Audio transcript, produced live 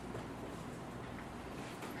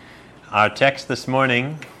Our text this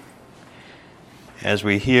morning, as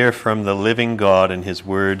we hear from the living God and His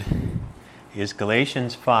Word, is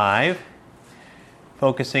Galatians 5,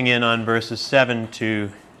 focusing in on verses 7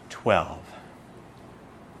 to 12.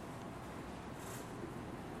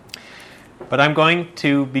 But I'm going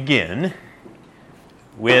to begin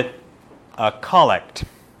with a collect.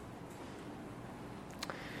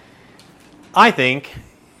 I think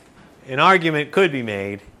an argument could be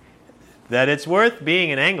made that it's worth being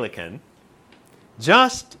an Anglican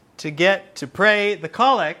just to get to pray the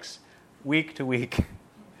collects week to week.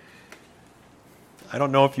 I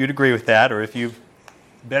don't know if you'd agree with that or if you've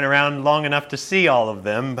been around long enough to see all of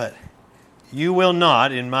them, but you will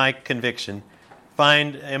not, in my conviction,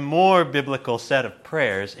 find a more biblical set of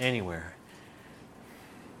prayers anywhere.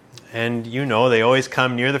 And you know, they always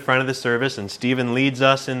come near the front of the service, and Stephen leads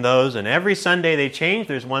us in those, and every Sunday they change.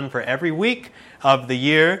 There's one for every week of the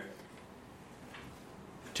year.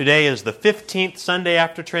 Today is the 15th Sunday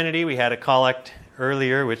after Trinity. We had a collect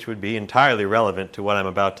earlier, which would be entirely relevant to what I'm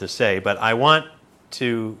about to say, but I want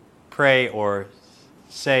to pray or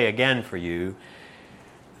say again for you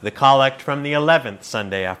the collect from the 11th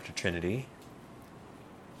Sunday after Trinity.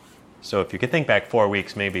 So if you could think back 4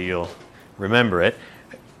 weeks, maybe you'll remember it.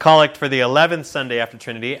 Collect for the 11th Sunday after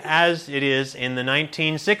Trinity, as it is in the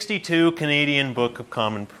 1962 Canadian Book of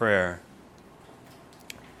Common Prayer.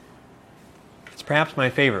 It's perhaps my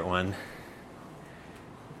favorite one.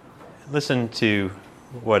 Listen to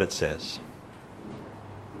what it says.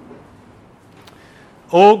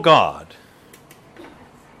 O God,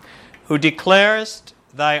 who declarest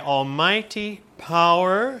thy almighty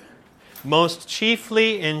power, most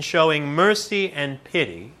chiefly in showing mercy and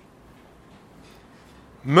pity,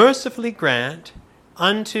 mercifully grant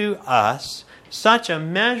unto us such a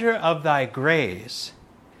measure of thy grace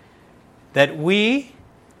that we,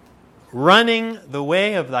 running the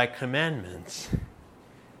way of thy commandments,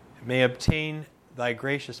 may obtain thy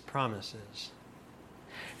gracious promises,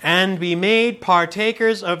 and be made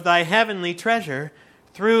partakers of thy heavenly treasure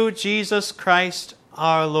through Jesus Christ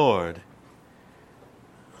our Lord.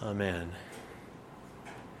 Amen.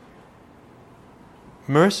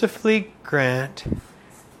 Mercifully grant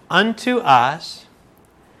unto us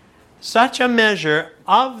such a measure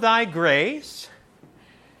of thy grace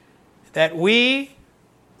that we,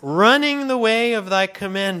 running the way of thy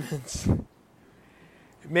commandments,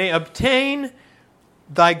 may obtain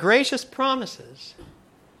thy gracious promises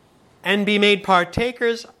and be made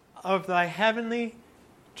partakers of thy heavenly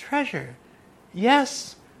treasure.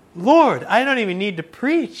 Yes, Lord, I don't even need to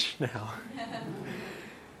preach now.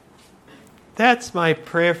 That's my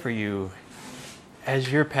prayer for you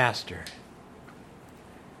as your pastor.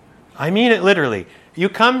 I mean it literally. You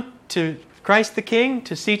come to Christ the King,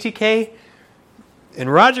 to CTK, and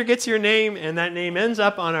Roger gets your name, and that name ends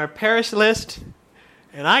up on our parish list,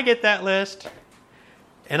 and I get that list,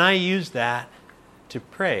 and I use that to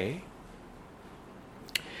pray.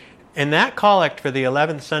 And that collect for the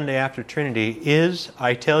 11th Sunday after Trinity is,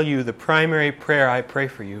 I tell you, the primary prayer I pray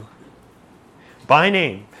for you, by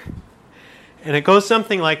name. And it goes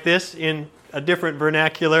something like this in a different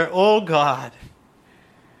vernacular. Oh God,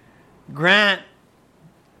 grant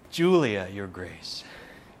Julia your grace.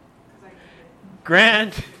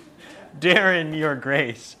 Grant Darren your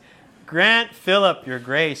grace. Grant Philip your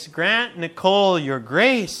grace. Grant Nicole your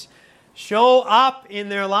grace. Show up in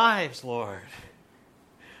their lives, Lord.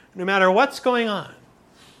 No matter what's going on.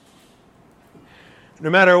 No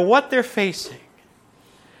matter what they're facing.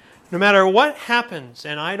 No matter what happens.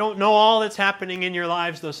 And I don't know all that's happening in your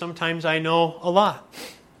lives, though sometimes I know a lot.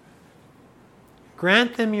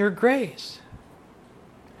 Grant them your grace.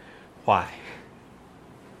 Why?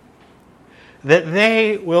 That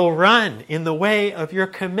they will run in the way of your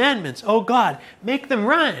commandments. Oh God, make them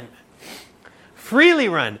run. Freely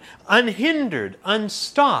run, unhindered,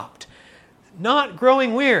 unstopped, not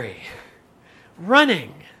growing weary,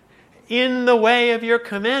 running in the way of your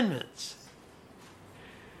commandments.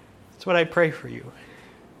 That's what I pray for you.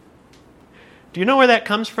 Do you know where that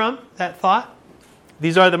comes from, that thought?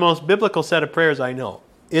 These are the most biblical set of prayers I know.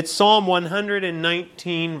 It's Psalm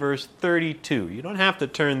 119, verse 32. You don't have to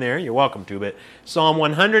turn there. You're welcome to, but Psalm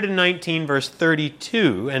 119, verse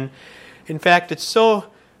 32. And in fact, it's so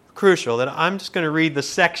crucial that I'm just going to read the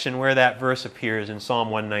section where that verse appears in Psalm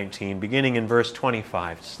 119, beginning in verse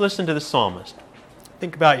 25. Just listen to the psalmist.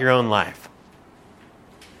 Think about your own life.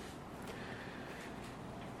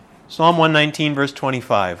 Psalm 119, verse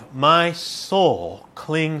 25. My soul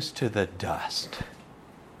clings to the dust.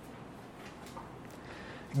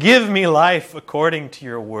 Give me life according to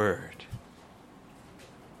your word.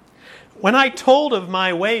 When I told of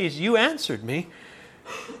my ways, you answered me.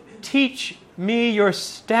 teach me your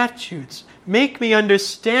statutes. Make me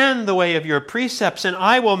understand the way of your precepts, and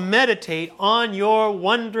I will meditate on your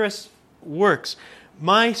wondrous works.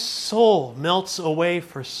 My soul melts away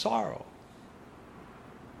for sorrow.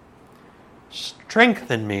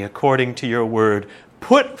 Strengthen me according to your word.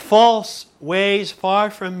 Put false ways far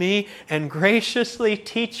from me, and graciously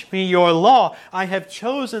teach me your law. I have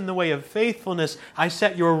chosen the way of faithfulness. I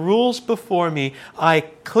set your rules before me. I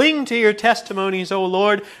cling to your testimonies, O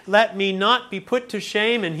Lord. Let me not be put to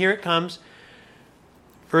shame. And here it comes.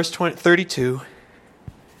 Verse 32.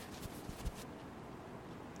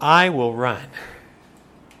 I will run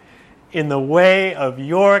in the way of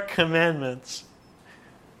your commandments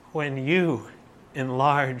when you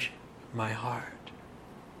enlarge my heart.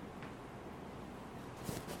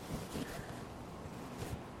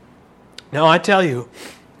 Now, I tell you,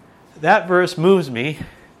 that verse moves me.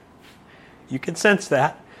 You can sense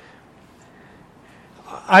that.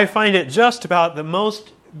 I find it just about the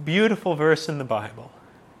most beautiful verse in the Bible.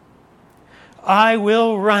 I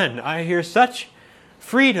will run. I hear such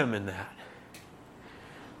freedom in that.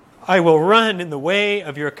 I will run in the way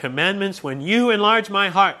of your commandments when you enlarge my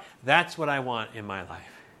heart. That's what I want in my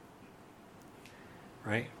life.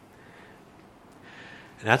 Right?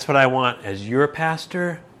 And that's what I want as your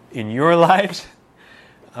pastor in your lives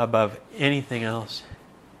above anything else.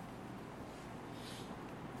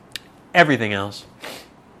 Everything else.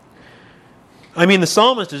 I mean, the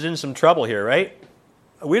psalmist is in some trouble here, right?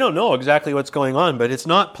 We don't know exactly what's going on, but it's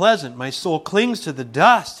not pleasant. My soul clings to the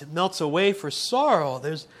dust. It melts away for sorrow.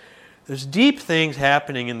 There's deep things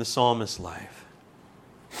happening in the psalmist's life.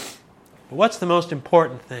 But what's the most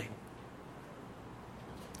important thing?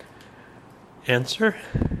 Answer: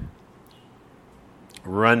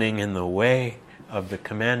 running in the way of the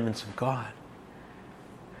commandments of God.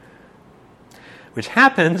 Which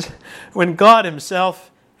happens when God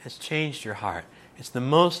Himself has changed your heart. It's the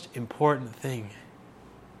most important thing.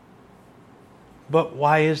 But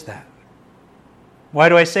why is that? Why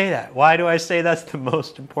do I say that? Why do I say that's the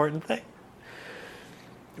most important thing?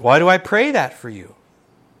 Why do I pray that for you?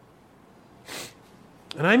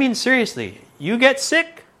 And I mean seriously, you get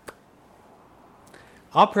sick,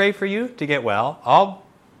 I'll pray for you to get well. I'll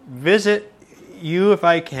visit you if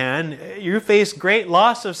I can. You face great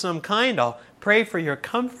loss of some kind, I'll pray for your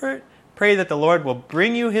comfort. Pray that the Lord will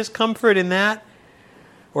bring you His comfort in that.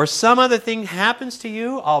 Or some other thing happens to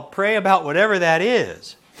you, I'll pray about whatever that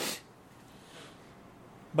is.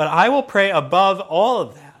 But I will pray above all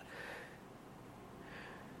of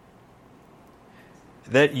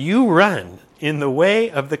that you run in the way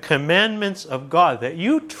of the commandments of God, that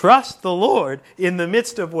you trust the Lord in the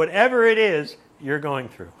midst of whatever it is you're going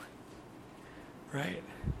through. Right?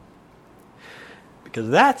 Because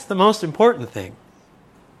that's the most important thing.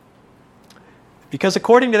 Because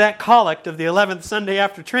according to that collect of the 11th Sunday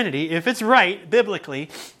after Trinity, if it's right, biblically,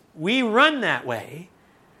 we run that way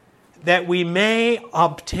that we may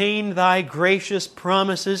obtain thy gracious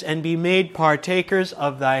promises and be made partakers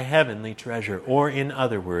of thy heavenly treasure. Or in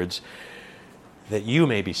other words, that you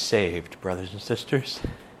may be saved, brothers and sisters.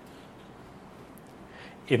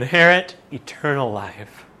 Inherit eternal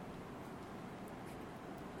life.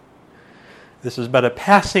 This is but a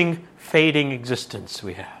passing, fading existence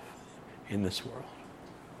we have in this world.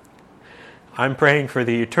 I'm praying for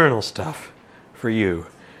the eternal stuff for you.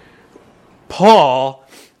 Paul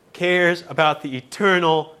cares about the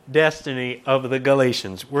eternal destiny of the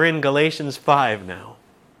Galatians. We're in Galatians 5 now.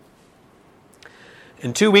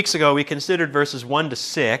 And 2 weeks ago we considered verses 1 to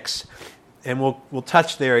 6, and we'll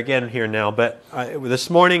touch there again here now. But this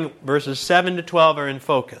morning verses 7 to 12 are in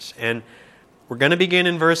focus. And we're going to begin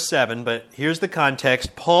in verse 7, but here's the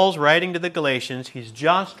context. Paul's writing to the Galatians. He's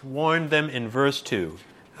just warned them in verse 2.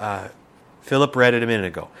 Philip read it a minute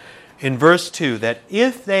ago. In verse 2, that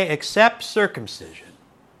if they accept circumcision,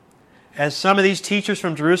 as some of these teachers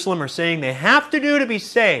from Jerusalem are saying they have to do to be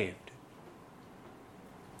saved,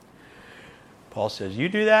 Paul says, you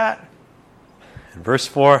do that. In verse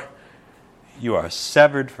 4, you are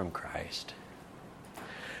severed from Christ.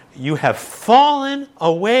 You have fallen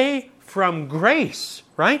away from grace,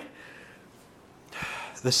 right?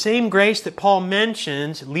 The same grace that Paul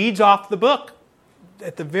mentions leads off the book.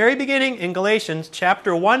 At the very beginning in Galatians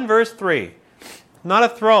chapter 1, verse 3. Not a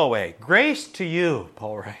throwaway. Grace to you,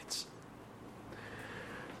 Paul writes,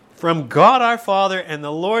 from God our Father and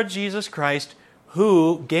the Lord Jesus Christ,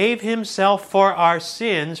 who gave Himself for our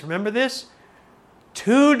sins, remember this,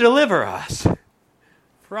 to deliver us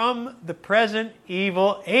from the present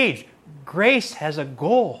evil age. Grace has a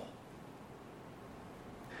goal.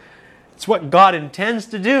 It's what God intends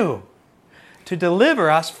to do, to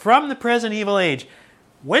deliver us from the present evil age.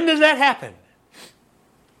 When does that happen?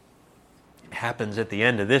 It happens at the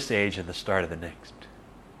end of this age and the start of the next.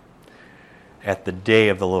 At the day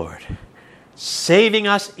of the Lord. Saving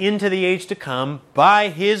us into the age to come by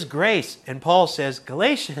His grace. And Paul says,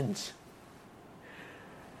 Galatians,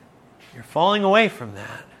 you're falling away from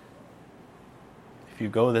that if you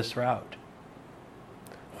go this route.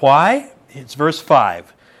 Why? It's verse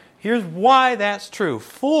 5. Here's why that's true.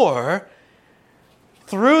 For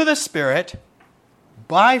through the Spirit,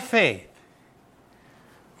 by faith,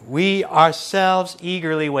 we ourselves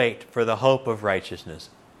eagerly wait for the hope of righteousness.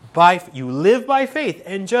 You live by faith.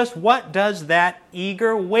 And just what does that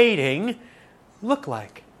eager waiting look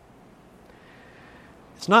like?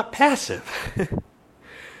 It's not passive.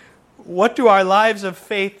 What do our lives of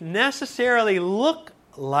faith necessarily look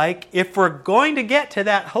like if we're going to get to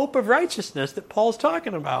that hope of righteousness that Paul's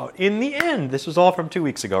talking about in the end? This was all from 2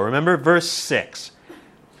 weeks ago. Remember verse 6.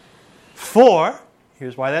 For,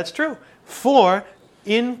 here's why that's true. For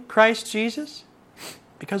in Christ Jesus,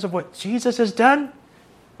 because of what Jesus has done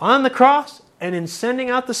on the cross and in sending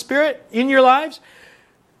out the Spirit in your lives,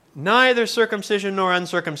 neither circumcision nor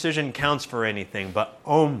uncircumcision counts for anything, but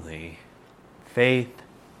only faith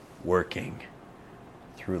working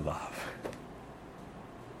through love.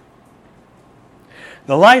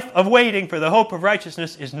 The life of waiting for the hope of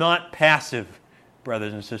righteousness is not passive,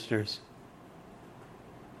 brothers and sisters.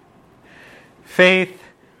 Faith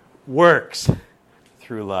works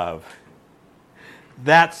through love.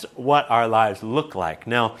 That's what our lives look like.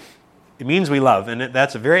 Now, it means we love, and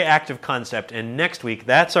that's a very active concept. And next week,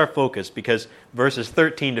 that's our focus, because verses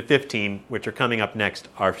 13 to 15, which are coming up next,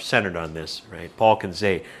 are centered on this. Right? Paul can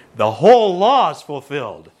say, the whole law is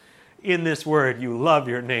fulfilled in this word, you love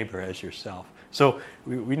your neighbor as yourself. So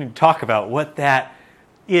we need to talk about what that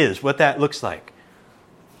is, what that looks like.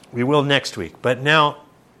 We will next week. But now,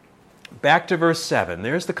 back to verse 7.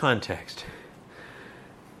 There's the context.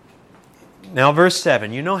 Now, verse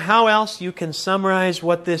 7. You know how else you can summarize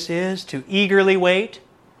what this is? To eagerly wait?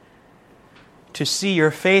 To see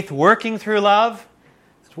your faith working through love?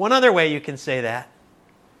 There's one other way you can say that.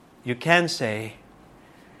 You can say,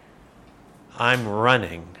 I'm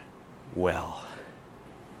running well.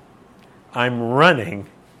 I'm running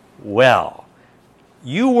well.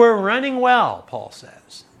 You were running well, Paul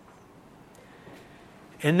says.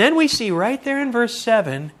 And then we see right there in verse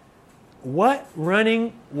 7 what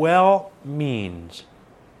running well means,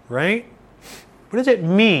 right? What does it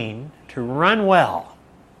mean to run well?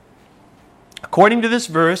 According to this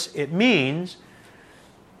verse, it means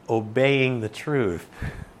obeying the truth,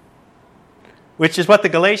 which is what the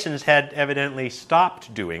Galatians had evidently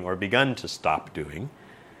stopped doing or begun to stop doing.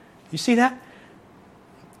 You see that?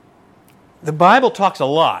 The Bible talks a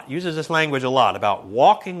lot, uses this language a lot, about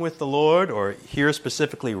walking with the Lord, or here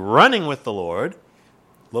specifically running with the Lord.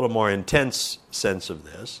 A little more intense sense of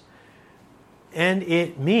this. And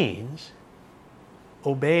it means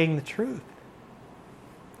obeying the truth.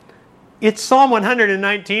 It's Psalm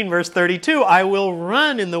 119, verse 32. I will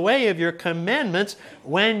run in the way of your commandments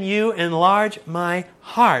when you enlarge my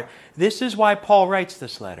heart. This is why Paul writes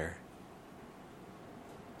this letter.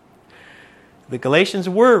 The Galatians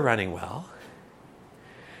were running well,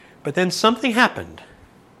 but then something happened.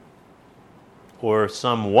 Or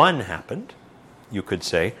someone happened, you could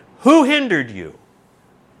say. Who hindered you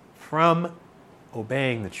from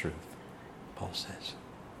obeying the truth? Paul says.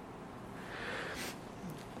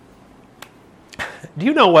 Do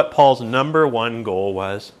you know what Paul's number one goal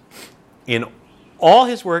was in all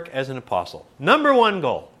his work as an apostle? Number one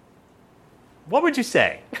goal. What would you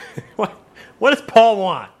say? What does Paul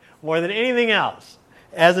want more than anything else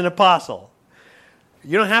as an apostle?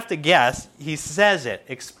 You don't have to guess. He says it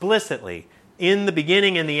explicitly in the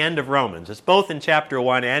beginning and the end of Romans. It's both in chapter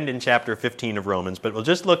 1 and in chapter 15 of Romans, but we'll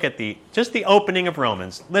just look at the opening of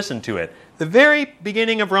Romans. Listen to it. The very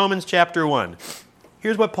beginning of Romans chapter 1.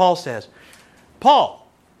 Here's what Paul says. Paul,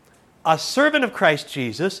 a servant of Christ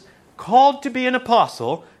Jesus, called to be an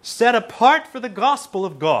apostle, set apart for the gospel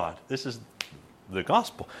of God. This is the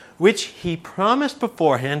gospel, which he promised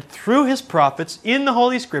beforehand through his prophets in the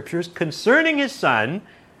Holy Scriptures concerning his Son,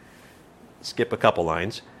 skip a couple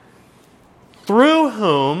lines, through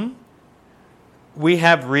whom we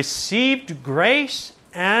have received grace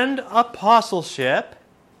and apostleship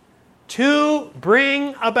to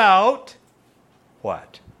bring about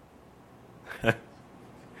what?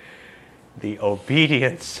 The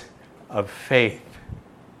obedience of faith.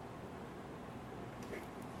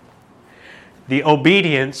 The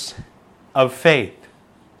obedience of faith.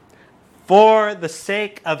 For the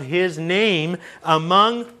sake of his name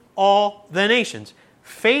among all the nations.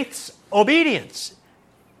 Faith's obedience.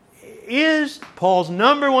 is Paul's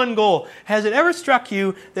number one goal. Has it ever struck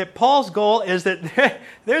you that Paul's goal is that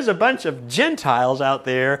there's a bunch of Gentiles out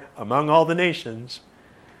there among all the nations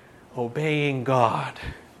obeying God?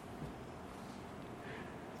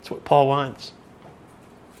 That's what Paul wants.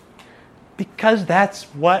 Because that's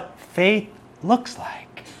what faith looks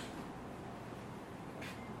like.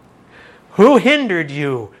 Who hindered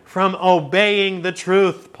you from obeying the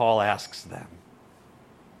truth? Paul asks them.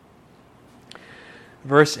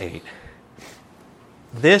 Verse 8.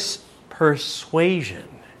 This persuasion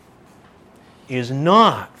is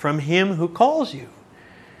not from him who calls you.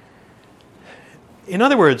 In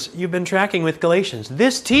other words, you've been tracking with Galatians.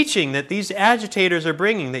 This teaching that these agitators are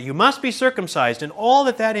bringing, that you must be circumcised, and all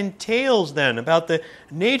that entails then about the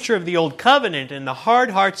nature of the old covenant and the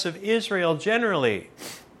hard hearts of Israel generally,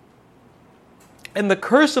 and the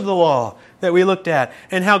curse of the law that we looked at,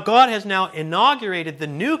 and how God has now inaugurated the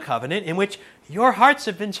new covenant in which your hearts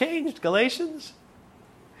have been changed, Galatians.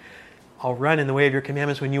 I'll run in the way of your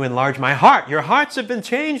commandments when you enlarge my heart. Your hearts have been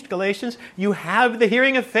changed, Galatians. You have the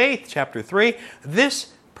hearing of faith, chapter 3.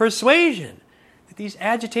 This persuasion that these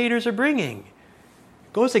agitators are bringing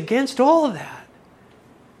goes against all of that.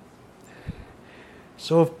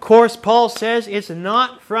 So, of course, Paul says it's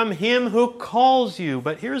not from him who calls you.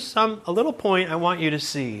 But here's a little point I want you to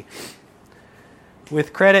see.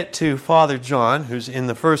 With credit to Father John, who's in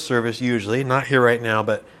the first service usually, not here right now,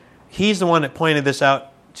 but he's the one that pointed this out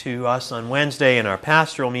to us on Wednesday in our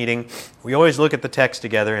pastoral meeting. We always look at the text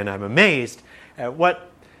together, and I'm amazed at what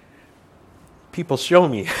people show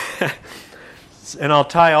me. And I'll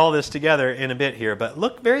tie all this together in a bit here, but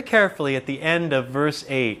look very carefully at the end of verse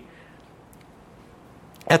 8.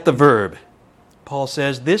 At the verb, Paul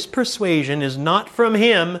says, this persuasion is not from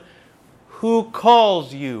him who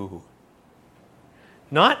calls you.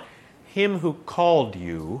 Not him who called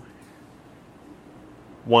you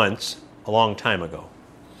once, a long time ago.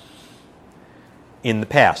 In the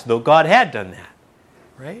past, though God had done that,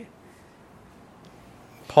 right?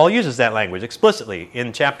 Paul uses that language explicitly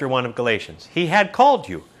in chapter 1 of Galatians. He had called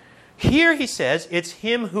you. Here he says it's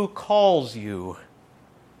him who calls you.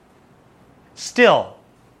 Still,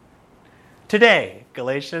 today,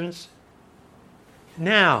 Galatians,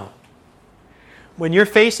 now, when you're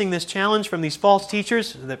facing this challenge from these false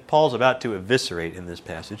teachers that Paul's about to eviscerate in this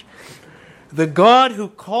passage, the God who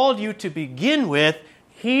called you to begin with,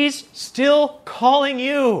 He's still calling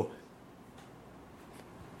you.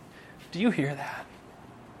 Do you hear that?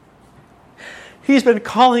 He's been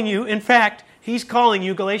calling you. In fact, He's calling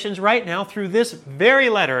you, Galatians, right now through this very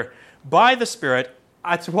letter by the Spirit.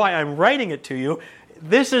 That's why I'm writing it to you.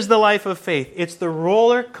 This is the life of faith. It's the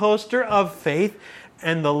roller coaster of faith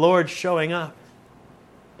and the Lord showing up.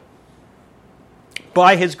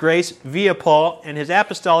 By His grace, via Paul and his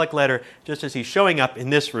apostolic letter, just as He's showing up in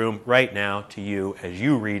this room right now to you as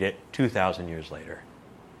you read it 2,000 years later.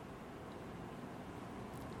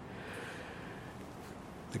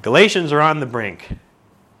 The Galatians are on the brink.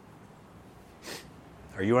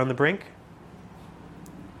 Are you on the brink?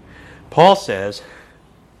 Paul says,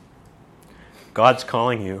 God's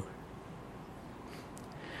calling you.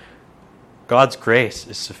 God's grace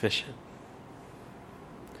is sufficient.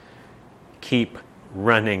 Keep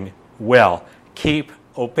running well. Keep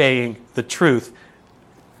obeying the truth.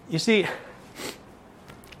 You see,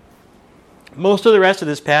 most of the rest of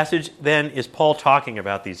this passage then is Paul talking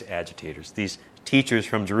about these agitators, these teachers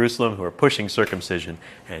from Jerusalem who are pushing circumcision,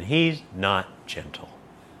 and he's not gentle.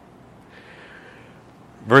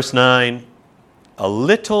 Verse 9, a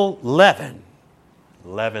little leaven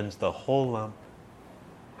leavens the whole lump.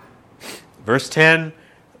 Verse 10,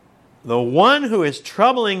 the one who is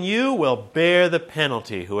troubling you will bear the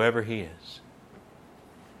penalty, whoever he is.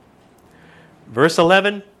 Verse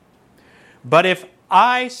 11, but if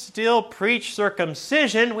I still preach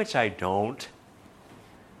circumcision, which I don't,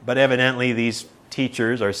 but evidently these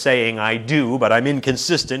teachers are saying I do, but I'm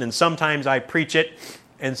inconsistent, and sometimes I preach it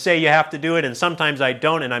and say you have to do it, and sometimes I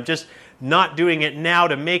don't, and I'm just not doing it now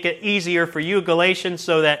to make it easier for you, Galatians,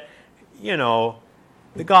 so that,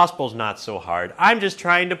 the gospel's not so hard. I'm just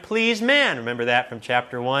trying to please man. Remember that from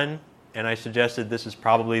chapter 1? And I suggested this is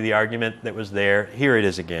probably the argument that was there. Here it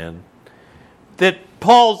is again. That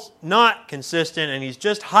Paul's not consistent and he's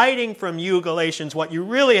just hiding from you, Galatians, what you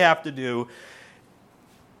really have to do.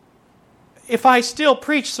 If I still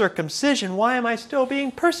preach circumcision, why am I still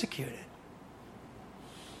being persecuted?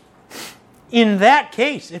 In that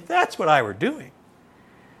case, if that's what I were doing,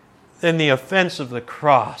 then the offense of the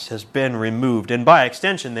cross has been removed. And by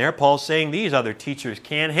extension there, Paul's saying these other teachers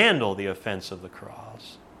can't handle the offense of the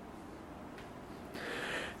cross.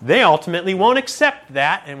 They ultimately won't accept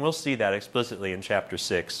that, and we'll see that explicitly in chapter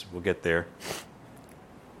 6. We'll get there.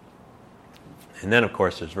 And then, of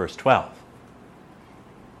course, there's verse 12.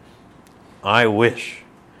 I wish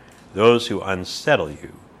those who unsettle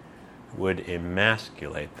you would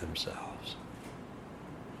emasculate themselves.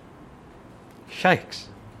 Yikes.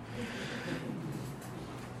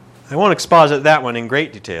 I won't exposit that one in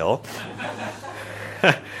great detail.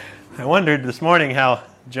 I wondered this morning how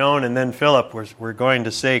Joan and then Philip were going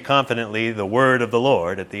to say confidently the word of the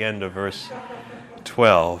Lord at the end of verse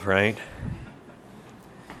 12, right?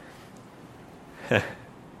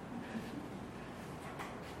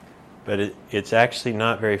 But it's actually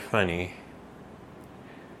not very funny,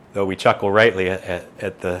 though we chuckle rightly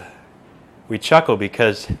we chuckle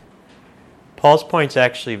because Paul's point's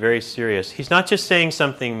actually very serious. He's not just saying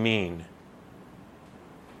something mean.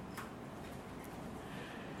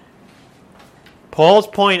 Paul's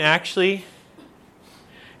point actually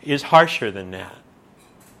is harsher than that.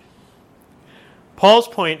 Paul's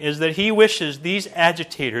point is that he wishes these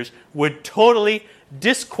agitators would totally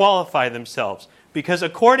disqualify themselves, because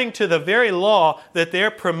according to the very law that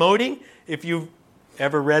they're promoting, if you've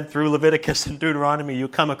ever read through Leviticus and Deuteronomy, you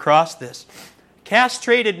come across this.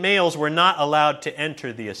 Castrated males were not allowed to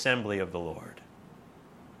enter the assembly of the Lord.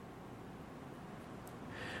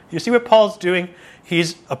 You see what Paul's doing?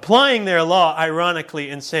 He's applying their law ironically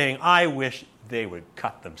and saying, I wish they would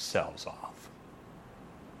cut themselves off.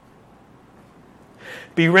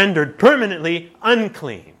 Be rendered permanently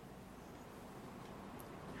unclean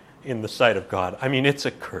in the sight of God. I mean, it's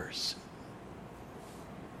a curse.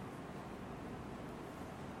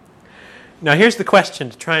 Now, here's the question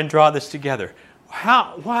to try and draw this together.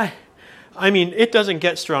 Why? I mean, it doesn't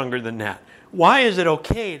get stronger than that. Why is it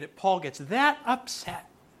okay that Paul gets that upset?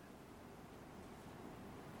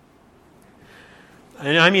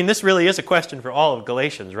 And I mean, this really is a question for all of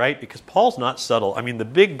Galatians, right? Because Paul's not subtle. I mean, the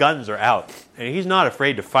big guns are out, and he's not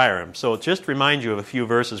afraid to fire them. So just remind you of a few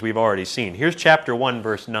verses we've already seen. Here's chapter 1,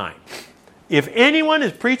 verse 9. If anyone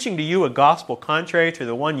is preaching to you a gospel contrary to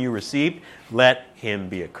the one you received, let him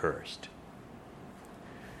be accursed.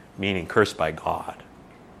 Meaning cursed by God,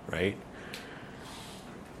 right?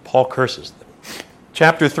 Paul curses them.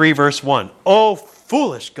 Chapter 3, verse 1. Oh,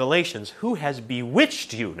 foolish Galatians, who has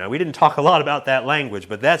bewitched you? Now, we didn't talk a lot about that language,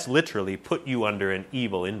 but that's literally put you under an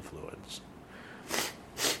evil influence.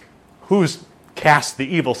 Who's cast the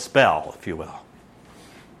evil spell, if you will?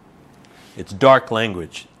 It's dark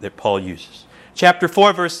language that Paul uses. Chapter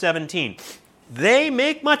 4, verse 17. They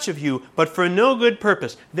make much of you, but for no good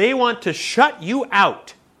purpose. They want to shut you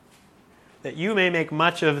out, that you may make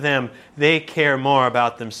much of them. They care more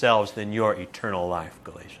about themselves than your eternal life,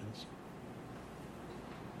 Galatians.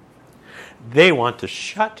 They want to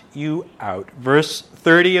shut you out. Verse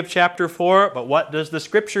 30 of chapter 4, but what does the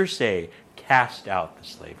Scripture say? Cast out the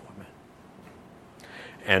slave woman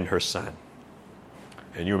and her son.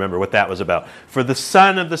 And you remember what that was about. For the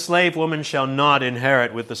son of the slave woman shall not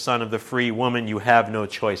inherit with the son of the free woman. You have no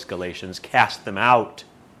choice, Galatians. Cast them out.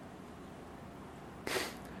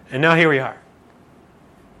 And now here we are.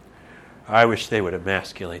 I wish they would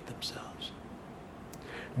emasculate themselves.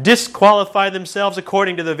 Disqualify themselves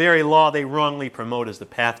according to the very law they wrongly promote as the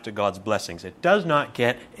path to God's blessings. It does not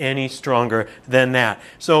get any stronger than that.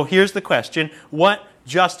 So here's the question. What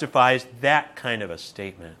justifies that kind of a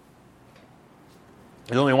statement?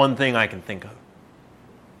 There's only one thing I can think of.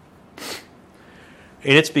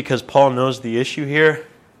 And it's because Paul knows the issue here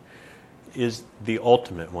is the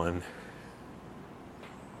ultimate one.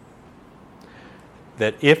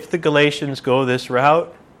 That if the Galatians go this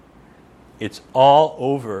route, it's all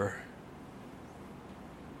over.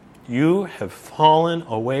 You have fallen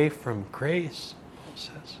away from grace, Paul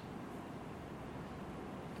says.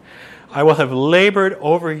 I will have labored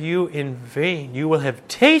over you in vain. You will have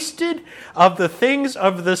tasted of the things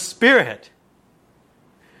of the Spirit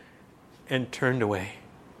and turned away,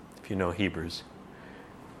 if you know Hebrews.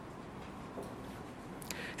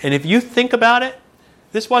 And if you think about it,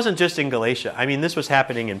 this wasn't just in Galatia. I mean, this was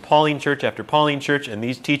happening in Pauline church after Pauline church, and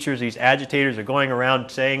these teachers, these agitators are going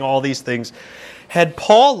around saying all these things. Had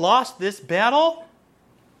Paul lost this battle,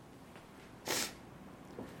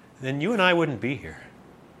 then you and I wouldn't be here.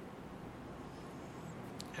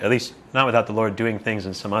 At least not without the Lord doing things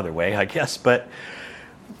in some other way, I guess. But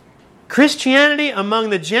Christianity among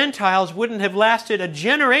the Gentiles wouldn't have lasted a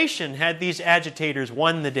generation had these agitators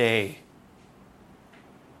won the day.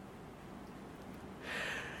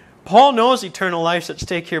 Paul knows eternal life's at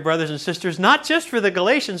stake here, brothers and sisters, not just for the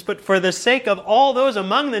Galatians, but for the sake of all those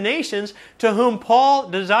among the nations to whom Paul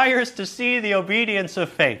desires to see the obedience of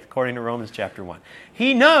faith, according to Romans chapter 1.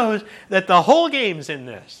 He knows that the whole game's in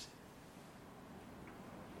this.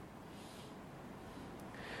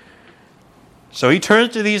 So he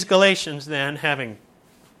turns to these Galatians then, having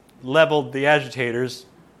leveled the agitators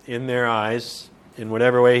in their eyes in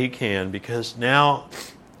whatever way he can, because now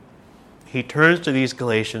he turns to these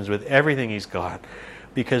Galatians with everything he's got,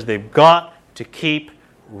 because they've got to keep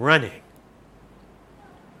running.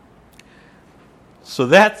 So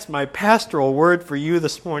that's my pastoral word for you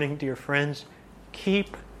this morning, dear friends.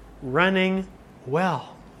 Keep running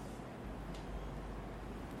well.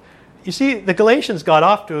 You see, the Galatians got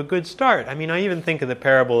off to a good start. I mean, I even think of the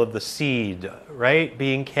parable of the seed, right,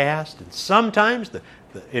 being cast. And sometimes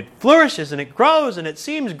it flourishes and it grows and it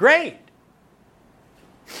seems great.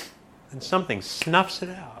 And something snuffs it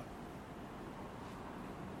out.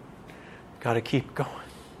 Got to keep going.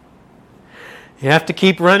 You have to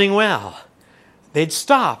keep running well. They'd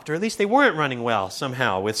stopped, or at least they weren't running well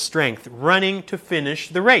somehow with strength, running to finish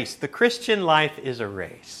the race. The Christian life is a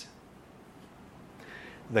race.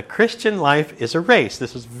 The Christian life is a race.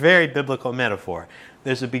 This is a very biblical metaphor.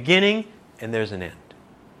 There's a beginning and there's an end.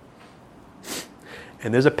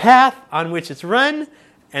 And there's a path on which it's run,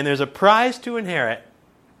 and there's a prize to inherit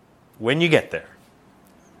when you get there.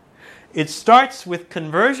 It starts with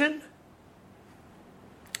conversion,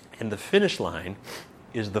 and the finish line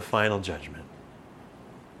is the final judgment.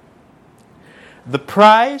 The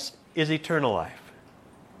prize is eternal life.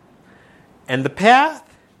 And the path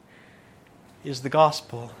is the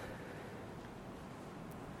gospel.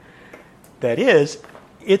 That is,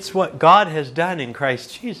 it's what God has done in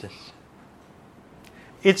Christ Jesus.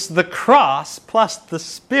 It's the cross plus the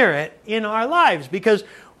Spirit in our lives. Because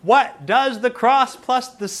what does the cross plus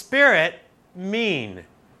the Spirit mean?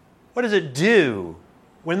 What does it do?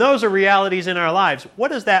 When those are realities in our lives,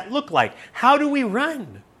 what does that look like? How do we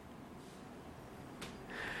run?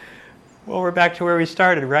 Well, we're back to where we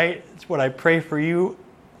started, right? It's what I pray for you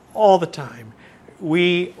all the time.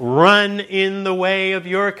 We run in the way of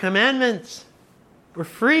your commandments. We're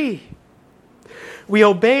free. We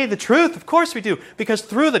obey the truth. Of course we do. Because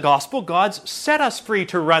through the gospel, God's set us free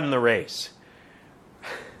to run the race.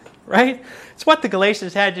 Right? It's what the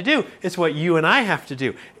Galatians had to do. It's what you and I have to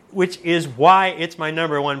do. Which is why it's my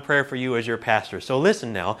number one prayer for you as your pastor. So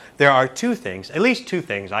listen now. There are two things, at least two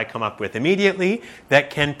things I come up with immediately that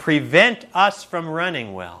can prevent us from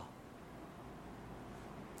running well,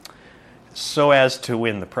 so as to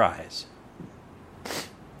win the prize.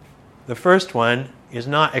 The first one is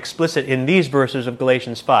not explicit in these verses of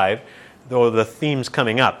Galatians 5, though the theme's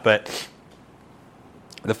coming up, but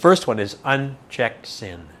the first one is unchecked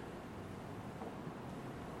sin.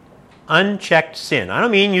 Unchecked sin. I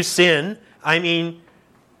don't mean you sin. I mean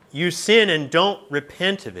you sin and don't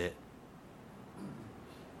repent of it.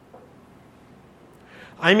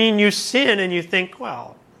 I mean you sin and you think,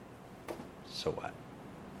 well, so what?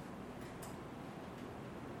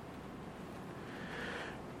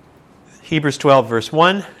 Hebrews 12, verse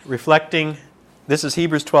 1, reflecting, this is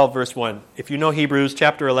Hebrews 12, verse 1. If you know Hebrews,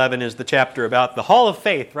 chapter 11 is the chapter about the hall of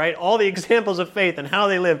faith, right? All the examples of faith and how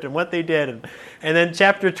they lived and what they did. And then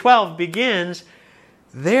chapter 12 begins,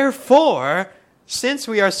 therefore, since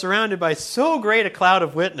we are surrounded by so great a cloud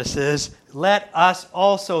of witnesses, let us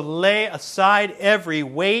also lay aside every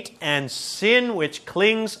weight and sin which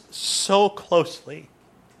clings so closely.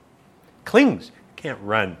 Clings. You can't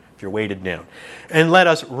run if you're weighted down. And let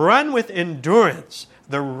us run with endurance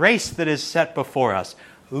the race that is set before us,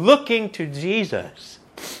 looking to Jesus,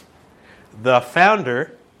 the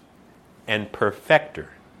founder and perfecter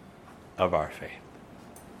of our faith.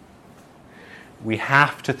 We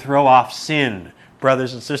have to throw off sin,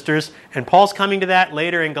 brothers and sisters. And Paul's coming to that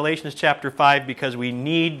later in Galatians chapter 5 because we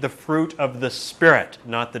need the fruit of the Spirit,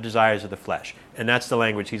 not the desires of the flesh. And that's the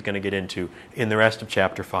language he's going to get into in the rest of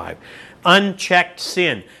chapter 5. Unchecked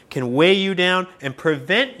sin can weigh you down and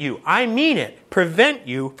prevent you, I mean it, prevent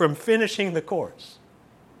you from finishing the course.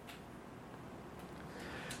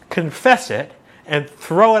 Confess it and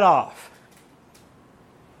throw it off.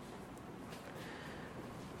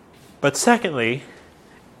 But secondly,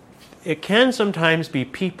 it can sometimes be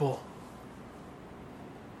people.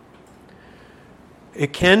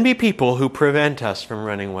 It can be people who prevent us from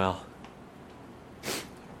running well.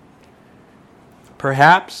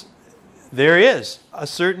 Perhaps there is a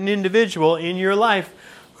certain individual in your life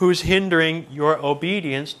who's hindering your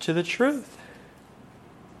obedience to the truth.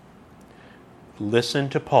 Listen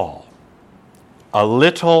to Paul. A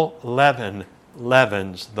little leaven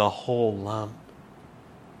leavens the whole lump.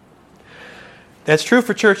 That's true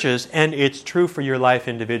for churches, and it's true for your life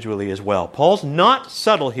individually as well. Paul's not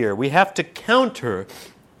subtle here. We have to counter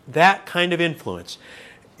that kind of influence.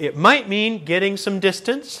 It might mean getting some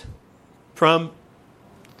distance from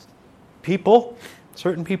people,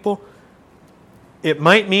 certain people. It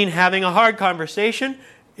might mean having a hard conversation.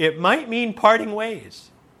 It might mean parting ways.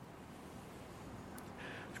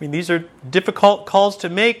 I mean, these are difficult calls to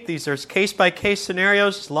make. These are case-by-case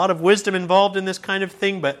scenarios. There's a lot of wisdom involved in this kind of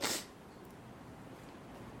thing, but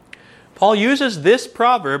Paul uses this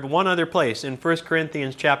proverb one other place in 1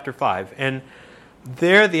 Corinthians chapter 5, and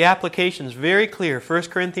there the application is very clear. 1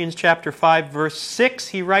 Corinthians chapter 5, verse 6,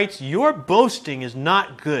 he writes, "Your boasting is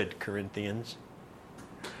not good, Corinthians.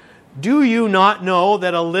 Do you not know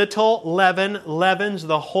that a little leaven leavens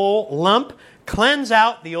the whole lump? Cleanse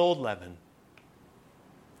out the old leaven."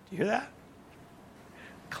 Do you hear that?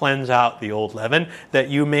 Cleanse out the old leaven, that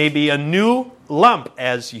you may be a new lump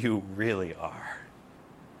as you really are.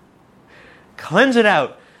 Cleanse it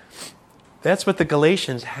out. That's what the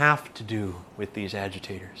Galatians have to do with these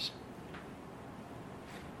agitators.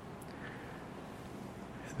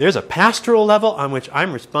 There's a pastoral level on which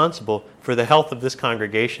I'm responsible for the health of this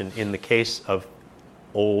congregation in the case of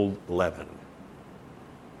old leaven.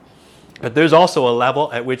 But there's also a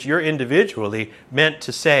level at which you're individually meant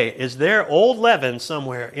to say, is there old leaven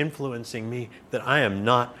somewhere influencing me that I am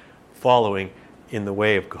not following in the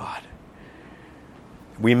way of God?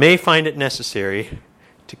 We may find it necessary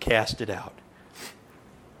to cast it out.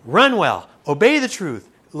 Run well, obey the truth,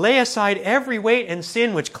 lay aside every weight and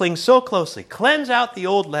sin which clings so closely. Cleanse out the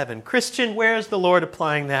old leaven. Christian, where is the Lord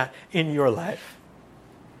applying that in your life?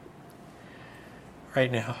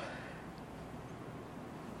 Right now.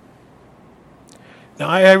 Now,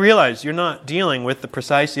 I realize you're not dealing with the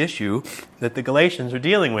precise issue that the Galatians are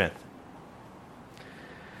dealing with.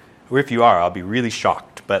 Or if you are, I'll be really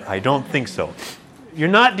shocked, but I don't think so. You're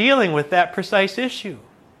not dealing with that precise issue.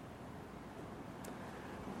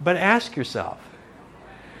 But ask yourself,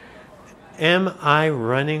 am I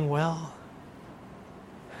running well?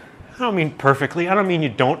 I don't mean perfectly. I don't mean you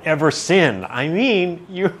don't ever sin. I mean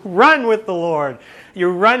you run with the Lord. You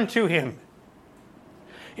run to Him.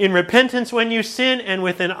 In repentance when you sin, and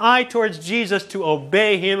with an eye towards Jesus to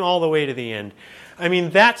obey Him all the way to the end. I mean,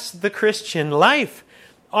 that's the Christian life.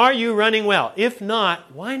 Are you running well? If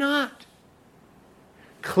not, why not?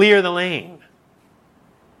 Clear the lane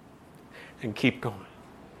and keep going.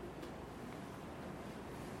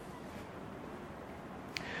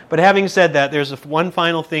 But having said that, there's one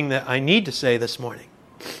final thing that I need to say this morning,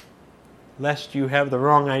 lest you have the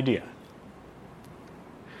wrong idea.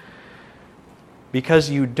 Because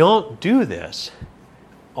you don't do this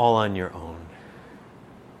all on your own.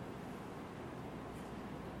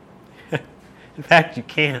 In fact, you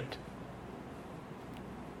can't.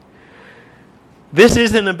 This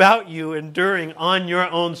isn't about you enduring on your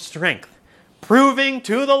own strength, proving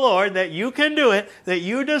to the Lord that you can do it, that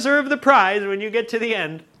you deserve the prize when you get to the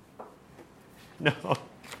end.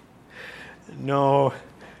 No.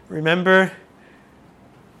 Remember,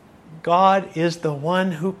 God is the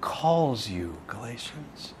one who calls you,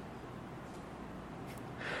 Galatians.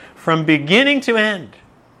 From beginning to end.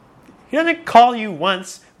 He doesn't call you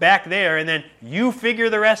once back there and then you figure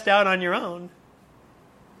the rest out on your own.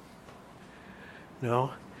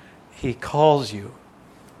 No, He calls you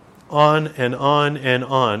on and on and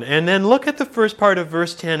on. And then look at the first part of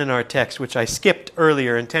verse 10 in our text, which I skipped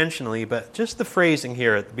earlier intentionally, but just the phrasing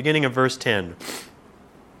here at the beginning of verse 10.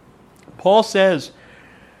 Paul says,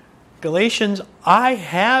 Galatians, I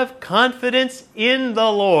have confidence in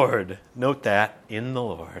the Lord. Note that, in the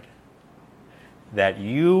Lord. That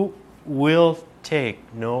you will take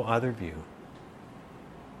no other view.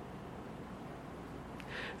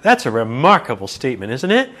 That's a remarkable statement, isn't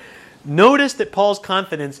it? Notice that Paul's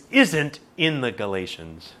confidence isn't in the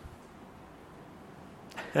Galatians.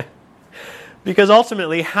 Because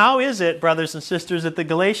ultimately, how is it, brothers and sisters, that the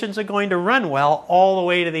Galatians are going to run well all the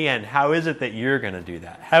way to the end? How is it that you're going to do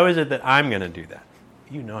that? How is it that I'm going to do that?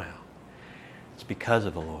 You know how. It's because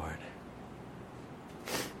of the Lord.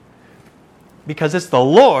 Because it's the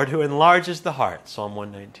Lord who enlarges the heart, Psalm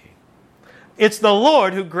 119. It's the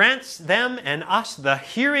Lord who grants them and us the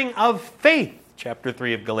hearing of faith, chapter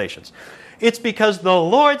 3 of Galatians. It's because the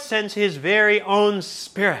Lord sends His very own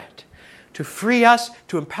Spirit to free us,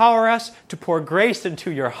 to empower us, to pour grace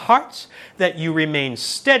into your hearts, that you remain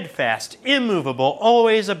steadfast, immovable,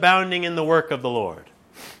 always abounding in the work of the Lord,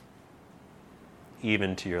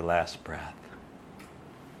 even to your last breath.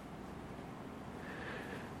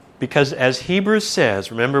 Because as Hebrews says,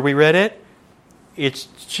 remember we read it? It's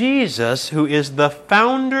Jesus who is the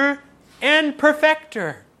founder and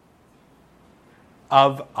perfecter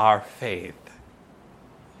of our faith.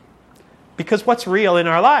 Because what's real in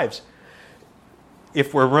our lives?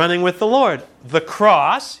 If we're running with the Lord, the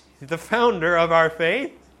cross, the founder of our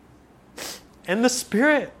faith, and the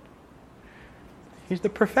Spirit. He's the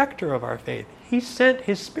perfecter of our faith. He sent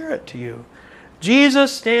His Spirit to you.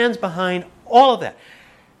 Jesus stands behind all of that,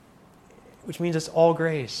 which means it's all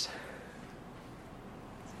grace.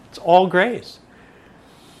 It's all grace.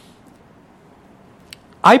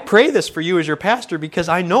 I pray this for you as your pastor because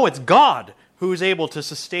I know it's God who is able to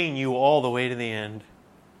sustain you all the way to the end.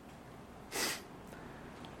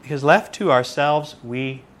 Because left to ourselves,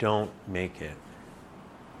 we don't make it.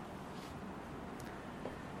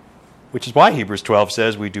 Which is why Hebrews 12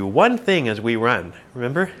 says we do one thing as we run.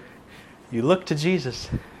 Remember? You look to Jesus.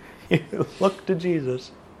 You look to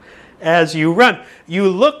Jesus as you run. You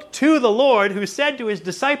look to the Lord who said to His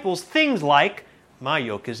disciples things like, "My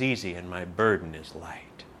yoke is easy and my burden is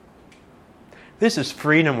light." This is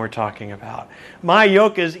freedom we're talking about. My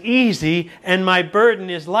yoke is easy and my burden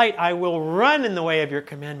is light. I will run in the way of your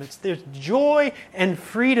commandments. There's joy and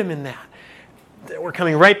freedom in that. We're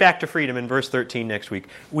coming right back to freedom in verse 13 next week.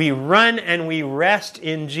 We run and we rest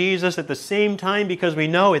in Jesus at the same time because we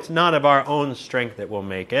know it's not of our own strength that will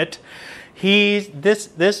make it. Here's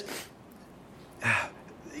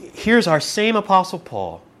our same Apostle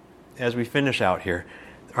Paul as we finish out here.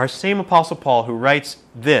 Our same Apostle Paul who writes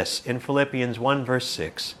this in Philippians 1 verse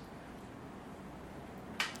 6.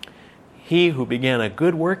 He who began a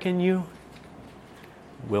good work in you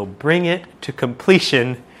will bring it to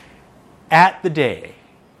completion at the day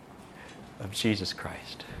of Jesus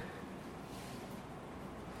Christ.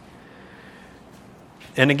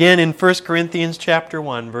 And again in 1 Corinthians chapter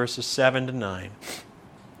 1 verses 7 to 9.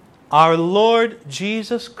 Our Lord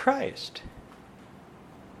Jesus Christ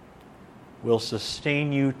will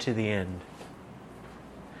sustain you to the end.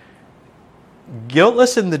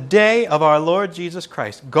 Guiltless in the day of our Lord Jesus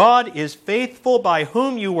Christ. God is faithful by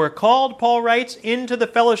whom you were called, Paul writes, into the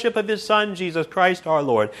fellowship of His Son, Jesus Christ our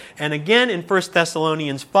Lord. And again in 1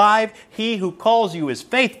 Thessalonians 5, He who calls you is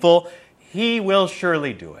faithful, He will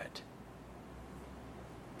surely do it.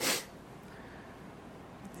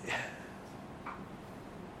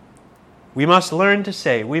 We must learn to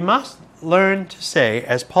say,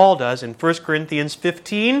 as Paul does in 1 Corinthians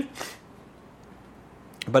 15,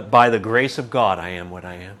 but by the grace of God I am what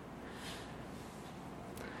I am.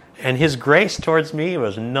 And His grace towards me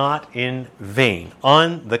was not in vain.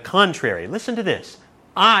 On the contrary, listen to this.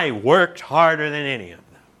 I worked harder than any of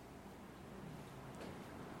them.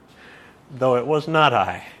 Though it was not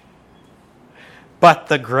I, but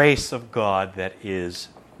the grace of God that is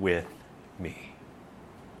with me.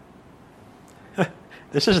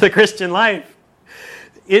 This is the Christian life.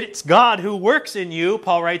 It's God who works in you,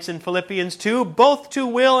 Paul writes in Philippians 2, both to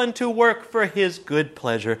will and to work for His good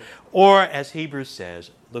pleasure. Or, as Hebrews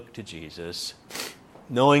says, look to Jesus,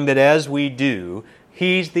 knowing that as we do,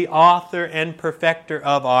 He's the author and perfecter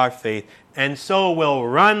of our faith. And so we'll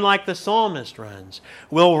run like the psalmist runs.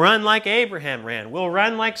 We'll run like Abraham ran. We'll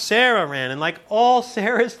run like Sarah ran. And like all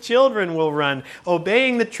Sarah's children will run,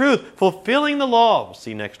 obeying the truth, fulfilling the law, we'll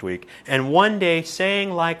see next week, and one day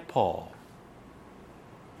saying like Paul,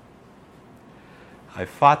 I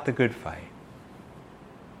fought the good fight.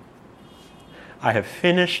 I have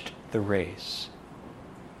finished the race.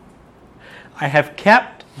 I have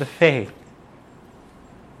kept the faith.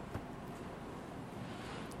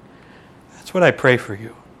 That's what I pray for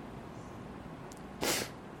you.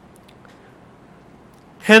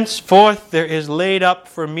 Henceforth there is laid up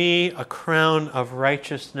for me a crown of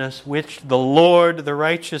righteousness, which the Lord, the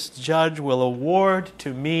righteous judge, will award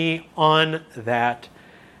to me on that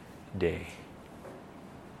day.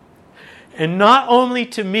 And not only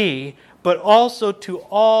to me, but also to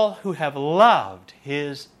all who have loved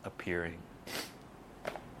His appearing.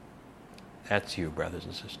 That's you, brothers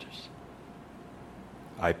and sisters.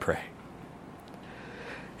 I pray.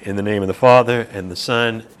 In the name of the Father, and the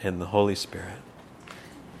Son, and the Holy Spirit.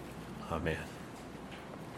 Amen.